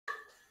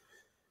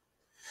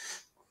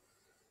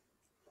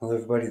Hello,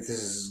 everybody. This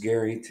is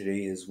Gary.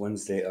 Today is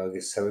Wednesday,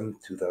 August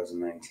 7th,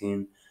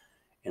 2019,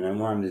 and I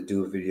wanted to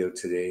do a video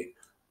today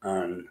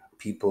on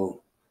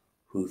people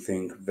who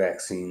think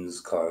vaccines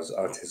cause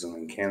autism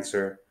and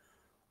cancer,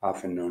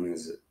 often known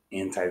as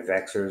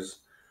anti-vaxxers,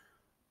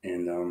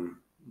 and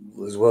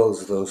as well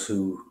as those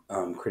who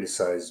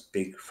criticize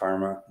big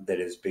pharma, that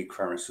is, big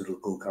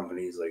pharmaceutical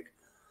companies like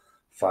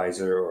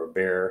Pfizer or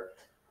Bayer,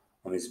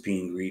 as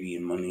being greedy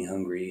and money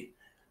hungry.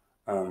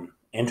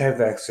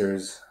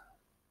 Anti-vaxxers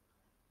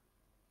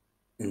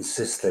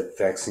insist that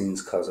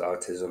vaccines cause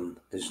autism.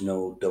 There's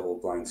no double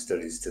blind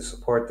studies to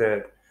support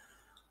that.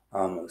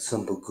 A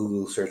simple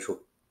Google search will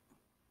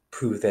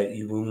prove that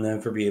you will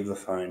never be able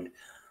to find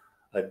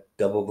a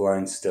double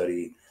blind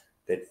study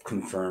that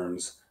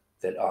confirms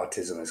that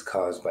autism is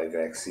caused by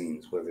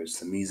vaccines, whether it's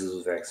the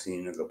measles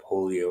vaccine or the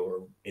polio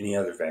or any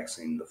other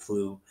vaccine, the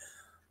flu.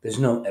 There's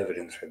no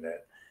evidence for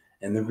that.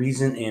 And the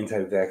reason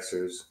anti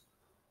vaxxers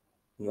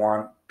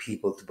want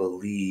people to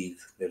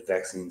believe that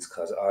vaccines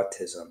cause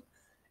autism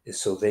is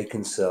so they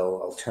can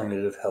sell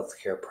alternative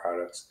healthcare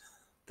products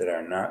that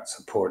are not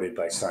supported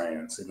by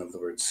science. In other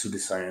words,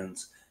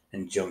 pseudoscience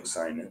and junk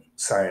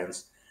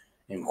science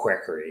and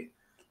quackery.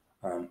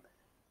 Um,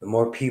 the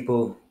more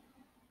people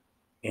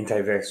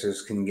anti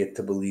vaxxers can get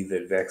to believe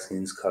that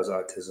vaccines cause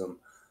autism,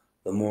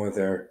 the more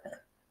their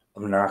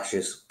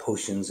obnoxious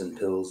potions and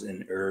pills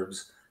and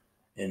herbs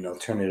and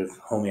alternative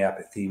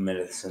homeopathy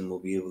medicine will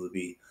be able to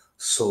be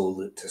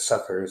sold to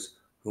suckers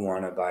who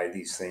want to buy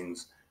these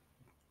things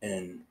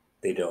and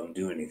they don't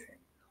do anything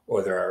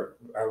or they're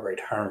outright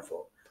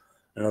harmful.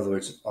 In other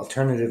words,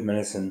 alternative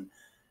medicine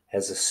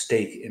has a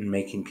stake in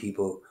making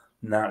people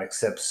not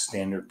accept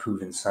standard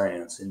proven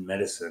science in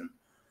medicine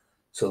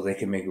so they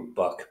can make a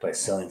buck by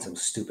selling some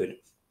stupid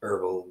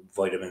herbal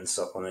vitamin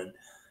supplement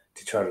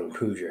to try to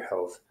improve your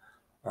health.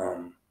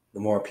 The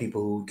more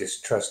people who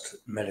distrust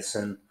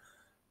medicine,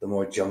 the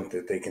more junk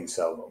that they can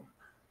sell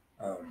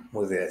them.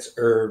 Whether that's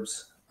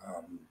herbs,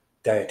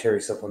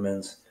 dietary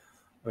supplements.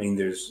 I mean,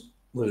 there's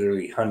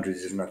literally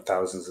hundreds, if not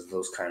thousands, of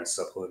those kind of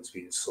supplements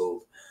being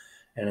sold,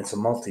 and it's a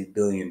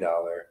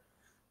multi-billion-dollar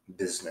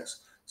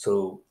business.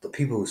 So the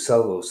people who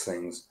sell those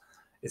things,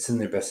 it's in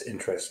their best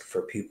interest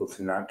for people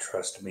to not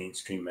trust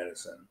mainstream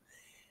medicine.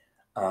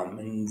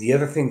 And the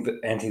other thing that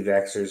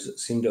anti-vaxxers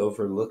seem to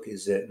overlook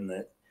is that in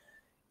the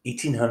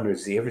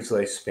 1800s, the average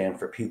lifespan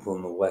for people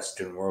in the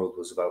Western world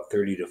was about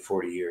 30 to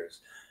 40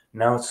 years.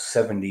 Now it's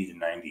 70 to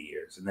 90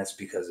 years, and that's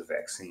because of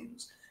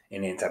vaccines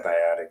and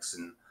antibiotics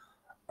and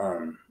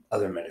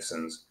other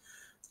medicines.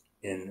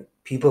 And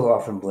people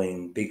often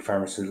blame big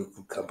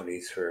pharmaceutical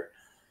companies for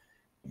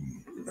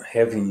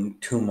having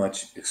too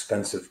much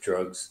expensive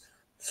drugs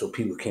so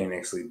people can't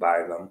actually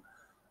buy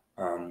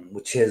them,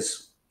 which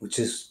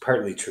is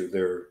partly true.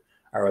 There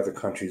are other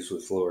countries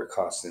with lower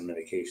costs in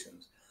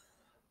medications.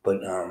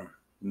 But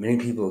many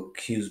people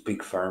accuse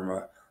Big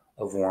Pharma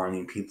of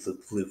wanting people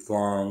to live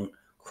long,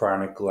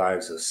 chronic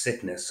lives of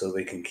sickness so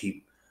they can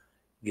keep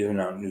giving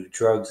out new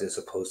drugs as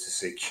opposed to,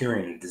 say,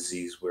 curing a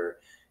disease where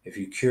if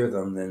you cure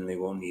them, then they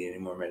won't need any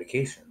more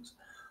medications.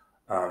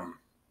 Um,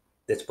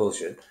 that's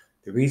bullshit.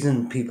 The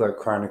reason people are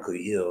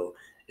chronically ill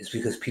is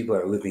because people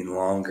are living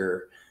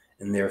longer,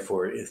 and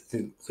therefore, if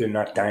they're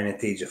not dying at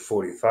the age of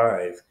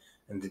 45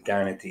 and they're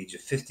dying at the age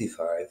of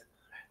 55,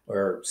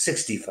 or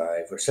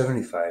 65 or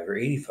 75 or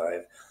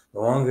 85, the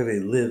longer they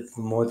live,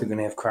 the more they're going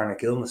to have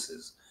chronic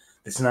illnesses.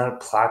 It's not a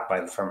plot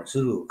by the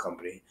pharmaceutical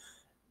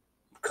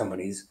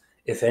companies.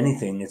 If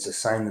anything, it's a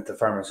sign that the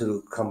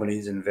pharmaceutical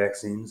companies and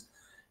vaccines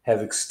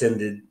have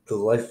extended the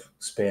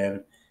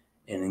lifespan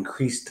and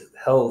increased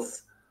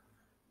health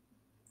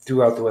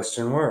throughout the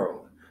Western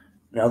world.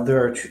 Now,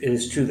 it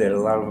is true that a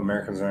lot of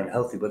Americans are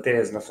unhealthy, but that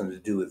has nothing to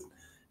do with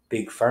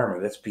big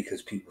pharma. That's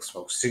because people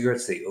smoke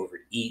cigarettes, they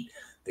overeat,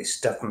 they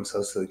stuff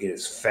themselves so they get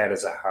as fat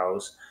as a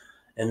house,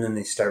 and then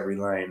they start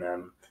relying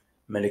on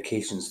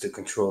medications to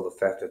control the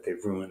fact that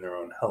they've ruined their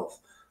own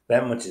health.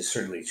 That much is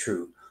certainly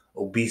true.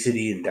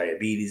 Obesity and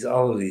diabetes,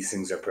 all of these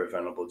things are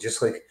preventable,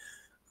 just like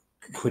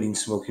quitting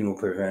smoking will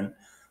prevent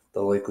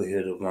the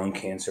likelihood of lung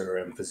cancer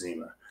or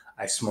emphysema.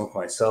 I smoke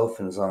myself,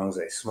 and as long as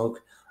I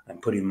smoke, I'm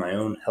putting my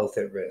own health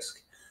at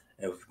risk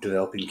of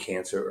developing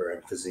cancer or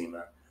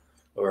emphysema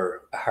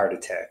or a heart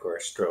attack or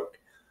a stroke.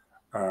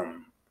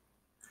 Um,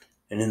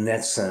 and in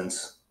that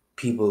sense,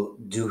 people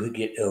do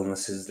get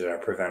illnesses that are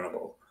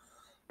preventable.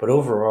 But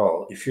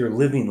overall, if you're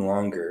living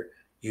longer,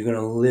 you're going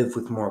to live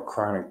with more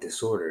chronic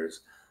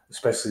disorders,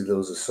 especially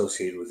those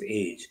associated with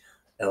age,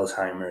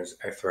 Alzheimer's,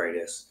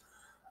 arthritis,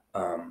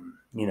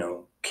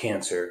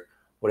 cancer,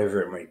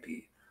 whatever it might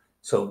be.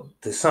 So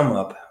to sum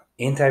up,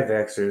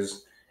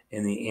 anti-vaxxers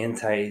and the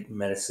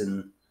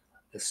anti-medicine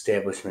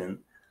establishment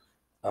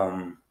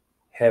um,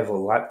 have a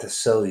lot to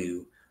sell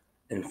you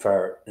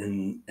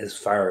in as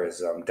far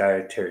as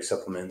dietary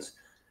supplements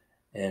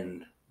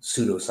and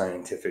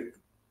pseudoscientific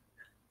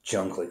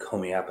junk like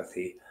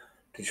homeopathy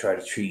to try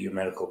to treat your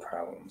medical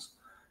problems.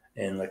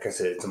 And like I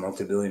said, it's a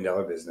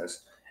multi-billion-dollar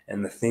business.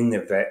 And the thing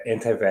that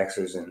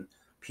anti-vaxxers and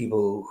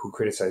people who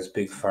criticize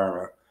big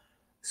pharma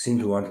seem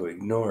to want to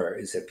ignore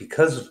is that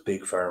because of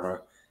Big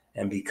Pharma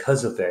and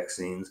because of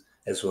vaccines,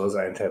 as well as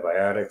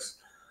antibiotics,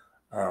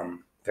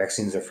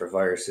 vaccines are for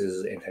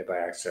viruses,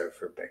 antibiotics are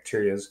for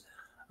bacteria.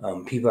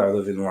 People are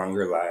living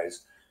longer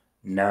lives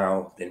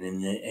now than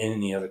in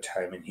any other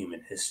time in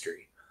human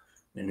history.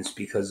 And it's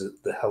because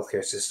the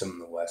healthcare system in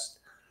the West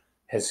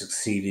has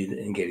succeeded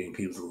in getting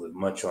people to live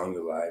much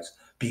longer lives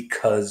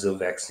because of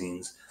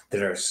vaccines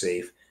that are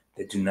safe,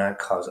 that do not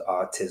cause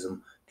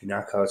autism, do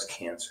not cause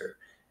cancer,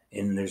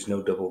 and there's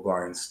no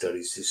double-blind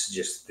studies to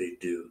suggest that they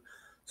do.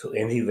 So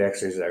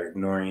anti-vaxxers are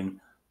ignoring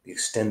the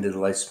extended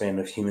lifespan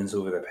of humans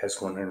over the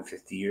past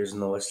 150 years in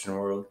the Western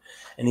world,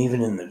 and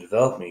even in the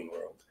developing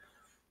world,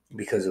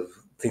 because of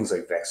things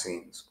like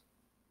vaccines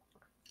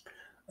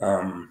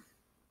um,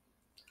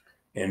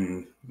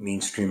 and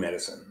mainstream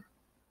medicine.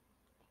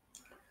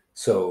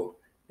 So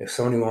if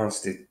somebody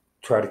wants to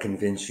try to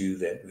convince you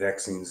that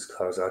vaccines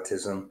cause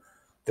autism,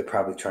 they're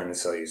probably trying to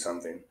sell you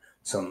something,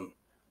 some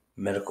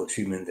medical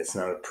treatment that's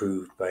not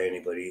approved by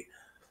anybody,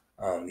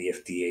 the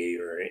FDA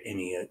or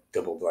any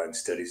double-blind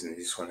studies, and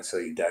they just want to sell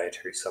you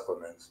dietary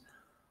supplements.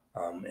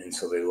 And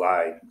so they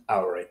lie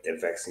outright that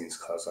vaccines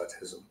cause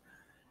autism.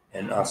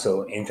 And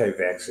also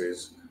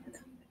anti-vaxxers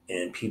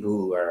and people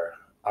who are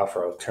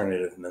offer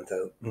alternative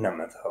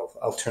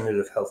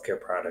healthcare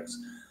products.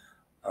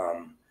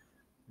 Um,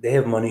 they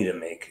have money to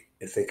make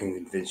if they can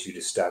convince you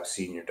to stop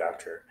seeing your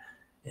doctor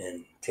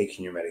and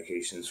taking your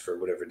medications for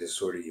whatever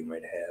disorder you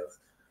might have.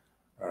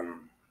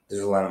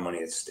 There's a lot of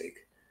money at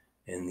stake,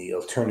 and the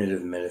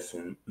alternative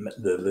medicine,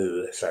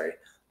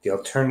 the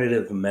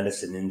alternative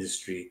medicine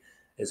industry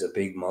is a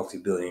big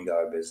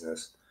multi-billion-dollar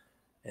business,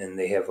 and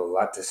they have a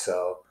lot to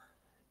sell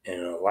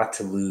and a lot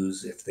to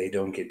lose if they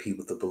don't get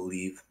people to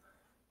believe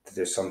that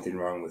there's something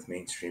wrong with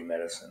mainstream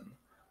medicine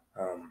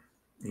um,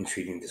 in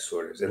treating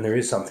disorders. And there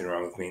is something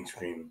wrong with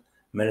mainstream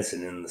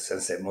medicine in the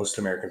sense that most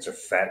Americans are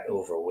fat,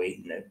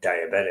 overweight, and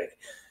diabetic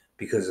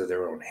because of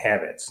their own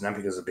habits, not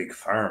because of big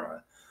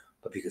pharma,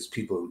 but because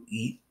people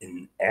eat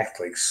and act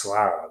like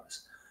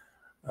slobs.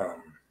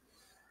 Um,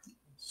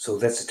 so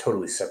that's a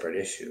totally separate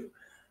issue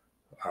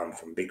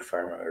from big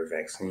pharma or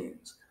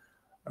vaccines.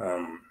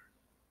 Um,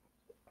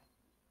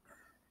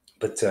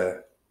 but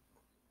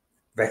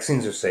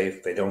vaccines are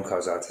safe. They don't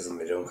cause autism.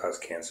 They don't cause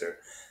cancer.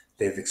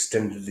 They've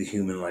extended the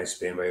human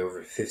lifespan by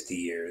over 50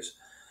 years.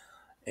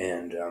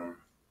 And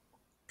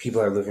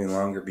people are living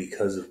longer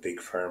because of big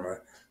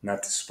pharma,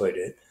 not despite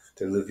it.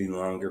 They're living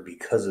longer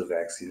because of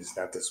vaccines,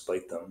 not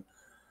despite them,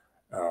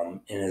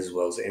 and as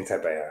well as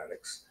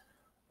antibiotics.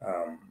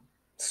 Um,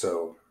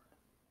 so,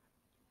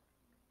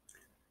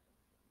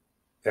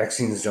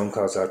 vaccines don't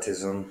cause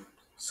autism,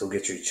 so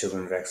get your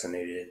children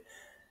vaccinated.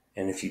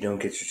 And if you don't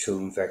get your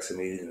children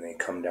vaccinated and they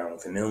come down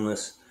with an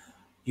illness,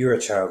 you're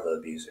a child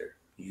abuser.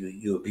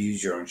 You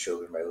abuse your own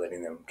children by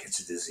letting them catch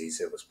a disease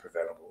that was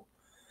preventable.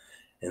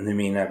 And there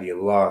may not be a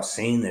law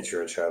saying that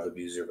you're a child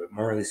abuser, but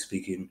morally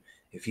speaking,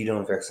 if you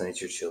don't vaccinate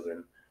your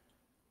children,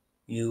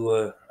 you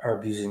are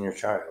abusing your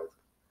child.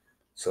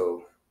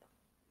 So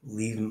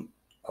leave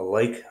a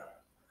like,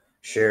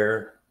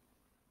 share,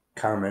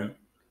 comment,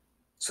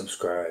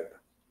 subscribe.